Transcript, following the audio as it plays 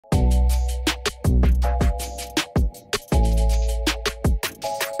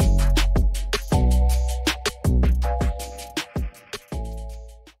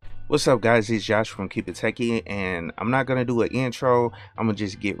What's up, guys? It's Josh from KeepItTechie, and I'm not gonna do an intro. I'm gonna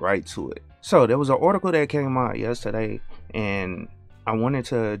just get right to it. So there was an article that came out yesterday, and I wanted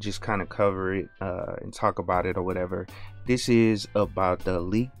to just kind of cover it and talk about it or whatever. This is about the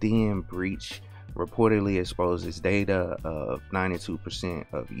LinkedIn breach reportedly exposes data of 92%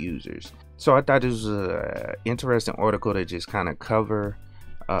 of users. So I thought this was an interesting article to just kind of cover.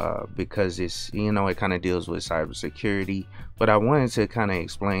 Because it's, it kind of deals with cybersecurity, but I wanted to kind of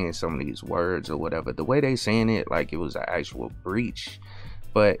explain some of these words or whatever. The way they saying it like it was an actual breach,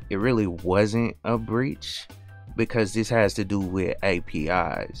 but it really wasn't a breach because this has to do with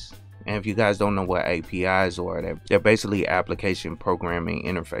APIs. And if you guys don't know what APIs are, they're basically application programming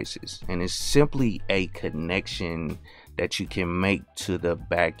interfaces, and it's simply a connection that you can make to the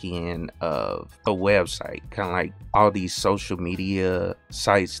back end of a website. Kind of like all these social media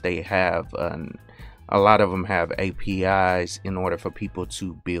sites, they have a lot of them have APIs in order for people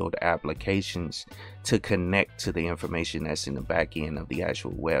to build applications to connect to the information that's in the back end of the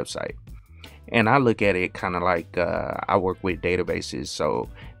actual website. And I look at it kind of like I work with databases, so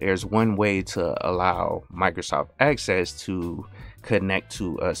there's one way to allow Microsoft Access to connect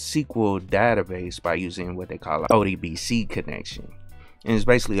to a SQL database by using what they call an ODBC connection. And it's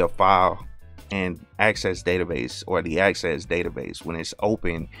basically a file and access database, or the access database. When it's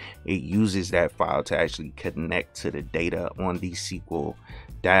open, it uses that file to actually connect to the data on the SQL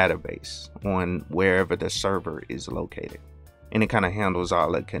database on wherever the server is located. And it kind of handles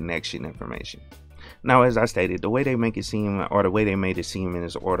all the connection information. Now, as I stated, the way they make it seem, or the way they made it seem in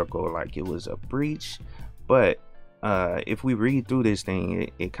this article, like it was a breach, but if we read through this thing,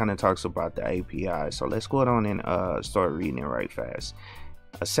 it kind of talks about the API. So let's go on and start reading it right fast.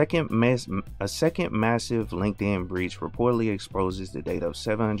 A second massive LinkedIn breach reportedly exposes the data of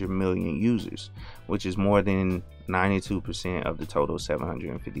 700 million users, which is more than 92% of the total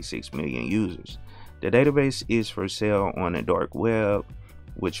 756 million users. The database is for sale on the dark web,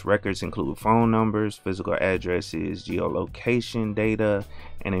 which records include phone numbers, physical addresses, geolocation data,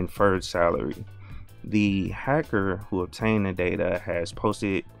 and inferred salary. The hacker who obtained the data has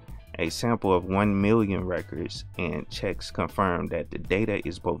posted a sample of 1 million records, and checks confirm that the data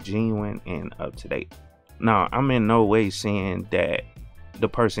is both genuine and up to date. Now, I'm in no way saying that the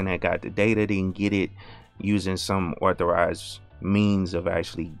person that got the data didn't get it using some authorized means of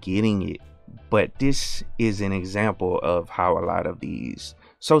actually getting it, but this is an example of how a lot of these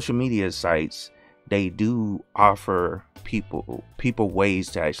social media sites, they do offer people ways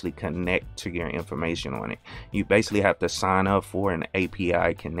to actually connect to your information on it. You basically have to sign up for an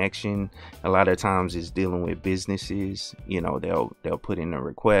API connection. A lot of times it's dealing with businesses. They'll put in a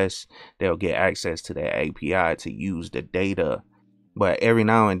request, they'll get access to that API to use the data, but every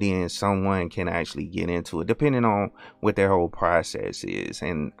now and then someone can actually get into it, depending on what their whole process is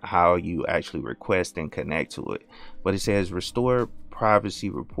and how you actually request and connect to it. But it says Restore Privacy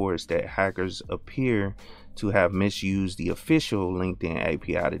reports that hackers appear to have misused the official LinkedIn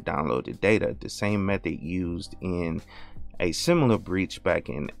API to download the data, the same method used in a similar breach back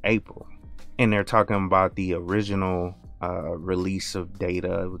in April. And they're talking about the original release of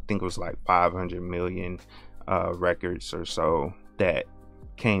data. I think it was like 500 million records or so that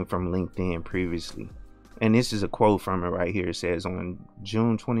came from LinkedIn previously. And this is a quote from it right here. It says, on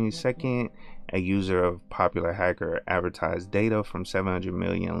June 22nd, a user of popular hacker advertised data from 700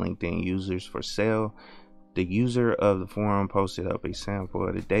 million LinkedIn users for sale. The user of the forum posted up a sample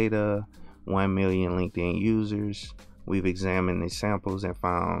of the data, 1 million LinkedIn users. We've examined the samples and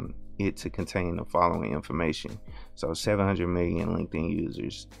found it to contain the following information. So 700 million LinkedIn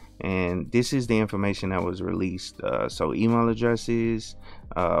users. And this is the information that was released. So email addresses,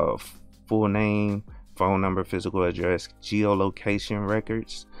 full name, phone number, physical address, geolocation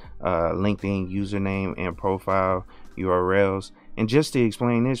records, LinkedIn username and profile URLs. And just to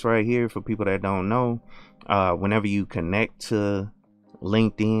explain this right here for people that don't know, whenever you connect to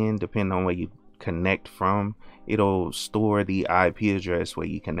LinkedIn, depending on where you connect from, it'll store the IP address where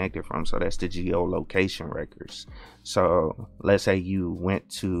you connected from. So that's the geolocation records. So let's say you went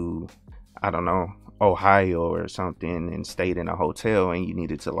to, I don't know, Ohio or something and stayed in a hotel and you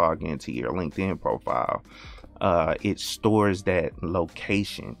needed to log into your LinkedIn profile. It stores that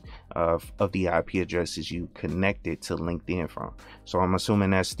location of the IP addresses you connected to LinkedIn from. So I'm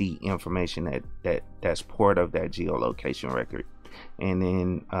assuming that's the information that's part of that geolocation record. And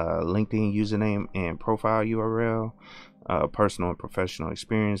then LinkedIn username and profile URL, personal and professional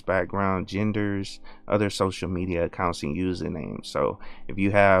experience, background, genders, other social media accounts and usernames. So if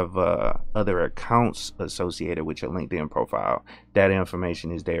you have other accounts associated with your LinkedIn profile, that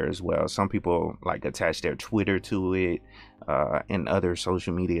information is there as well. Some people like attach their Twitter to it and other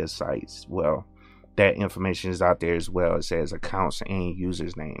social media sites. Well, that information is out there as well. It says accounts and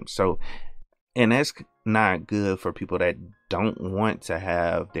users names. So, and that's not good for people that don't want to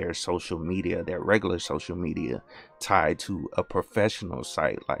have their social media, their regular social media, tied to a professional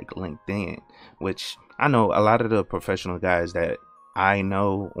site like LinkedIn, which I know a lot of the professional guys that I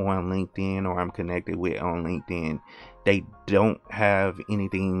know on LinkedIn or I'm connected with on LinkedIn, they don't have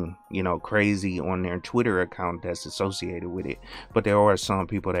anything, you know, crazy on their Twitter account that's associated with it. But there are some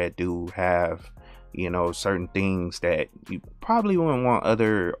people that do have, you know, certain things that you probably wouldn't want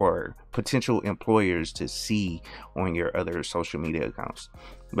other or potential employers to see on your other social media accounts.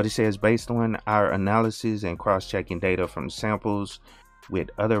 But it says, based on our analysis and cross-checking data from samples with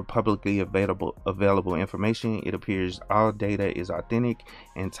other publicly available information, it appears all data is authentic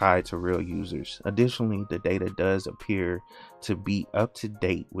and tied to real users. Additionally, the data does appear to be up to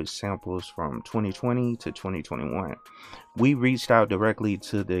date with samples from 2020 to 2021. We reached out directly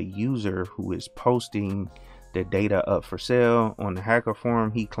to the user who is posting the data up for sale. On the hacker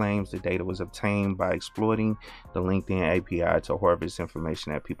forum, he claims the data was obtained by exploiting the LinkedIn API to harvest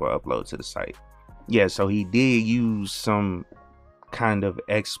information that people upload to the site. Yeah, so he did use some kind of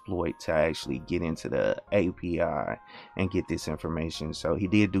exploit to actually get into the API and get this information. So he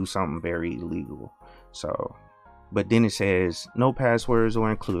did do something very illegal. So, but then it says no passwords are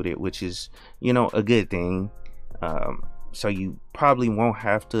included, which is, you know, a good thing. So you probably won't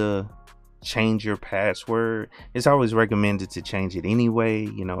have to change your password. It's always recommended to change it anyway,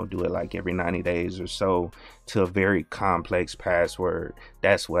 you know, do it like every 90 days or so to a very complex password.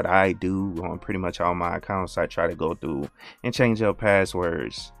 That's what I do on pretty much all my accounts. I try to go through and change up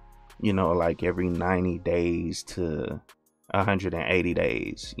passwords, you know, like every 90 days to 180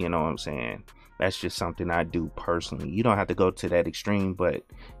 days, you know what I'm saying? That's just something I do personally. You don't have to go to that extreme, but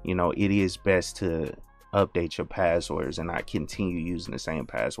you know, it is best to update your passwords and not continue using the same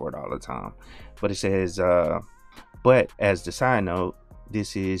password all the time. But it says but as the side note,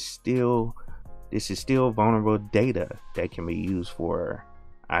 this is still vulnerable data that can be used for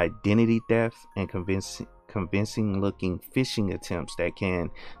identity theft and convincing looking phishing attempts that can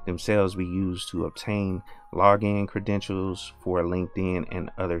themselves be used to obtain login credentials for LinkedIn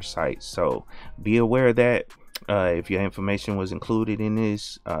and other sites. So be aware of that. If your information was included in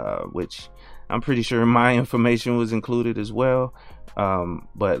this, which I'm pretty sure my information was included as well,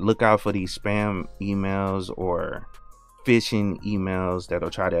 but look out for these spam emails or phishing emails that'll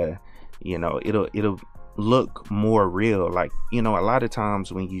try to, you know, it'll look more real. Like, you know, a lot of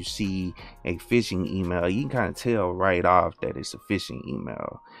times when you see a phishing email, you can kind of tell right off that it's a phishing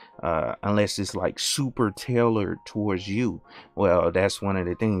email, unless it's like super tailored towards you. Well, that's one of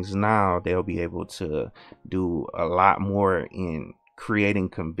the things. Now they'll be able to do a lot more in creating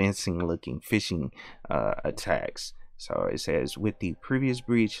convincing looking phishing attacks. So it says, with the previous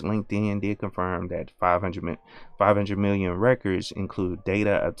breach, LinkedIn did confirm that 500 million records include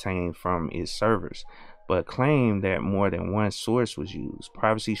data obtained from its servers, but claimed that more than one source was used.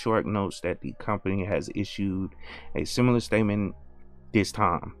 Privacy Short notes that the company has issued a similar statement this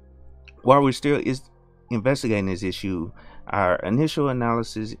time. While we're still investigating this issue, our initial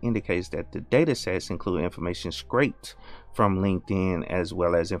analysis indicates that the data sets include information scraped from LinkedIn as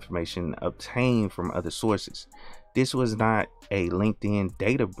well as information obtained from other sources. This was not a LinkedIn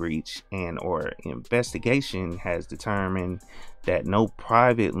data breach, and or investigation has determined that no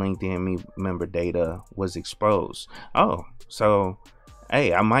private LinkedIn member data was exposed. Oh, so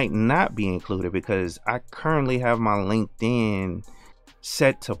hey, I might not be included because I currently have my LinkedIn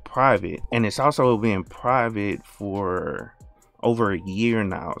set to private, and it's also been private for over a year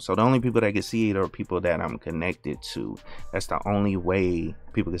now. So the only people that can see it are people that I'm connected to. That's the only way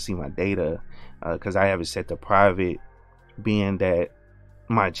people can see my data, because I have it set to private, being that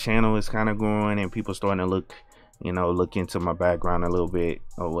my channel is kind of growing and people starting to look into my background a little bit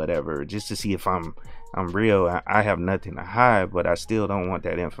or whatever, just to see if I'm real. I have nothing to hide, but I still don't want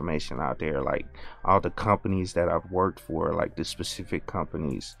that information out there, like all the companies that I've worked for, like the specific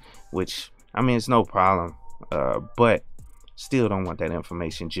companies, which I mean, it's no problem, but still don't want that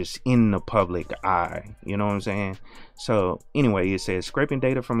information just in the public eye, you know what I'm saying? So anyway, it says scraping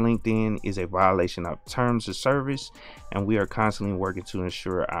data from LinkedIn is a violation of terms of service, and we are constantly working to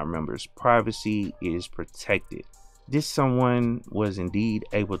ensure our members' privacy is protected. This someone was indeed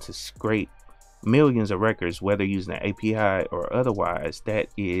able to scrape millions of records, whether using the API or otherwise. That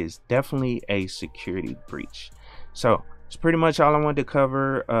is definitely a security breach. So it's pretty much all I wanted to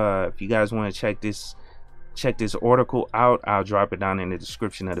cover. If you guys want to check this article out, I'll drop it down in the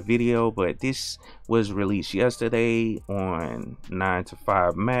description of the video. But this was released yesterday on 9 to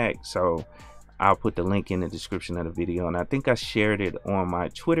 5 Mac, so I'll put the link in the description of the video, and I think I shared it on my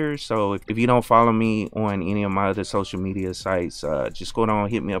Twitter. So if you don't follow me on any of my other social media sites, just go down,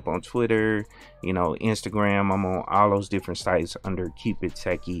 hit me up on Twitter, you know, Instagram. I'm on all those different sites under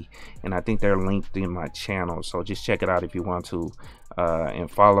KeepItTechie, and I think they're linked in my channel, so just check it out if you want to, and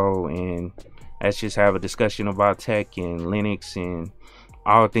follow, and let's just have a discussion about tech and Linux and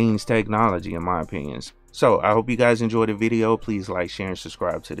all things technology, in my opinions. So I hope you guys enjoyed the video. Please like, share, and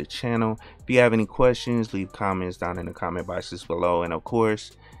subscribe to the channel. If you have any questions, leave comments down in the comment boxes below, and of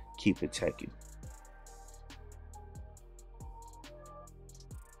course, keep it techie.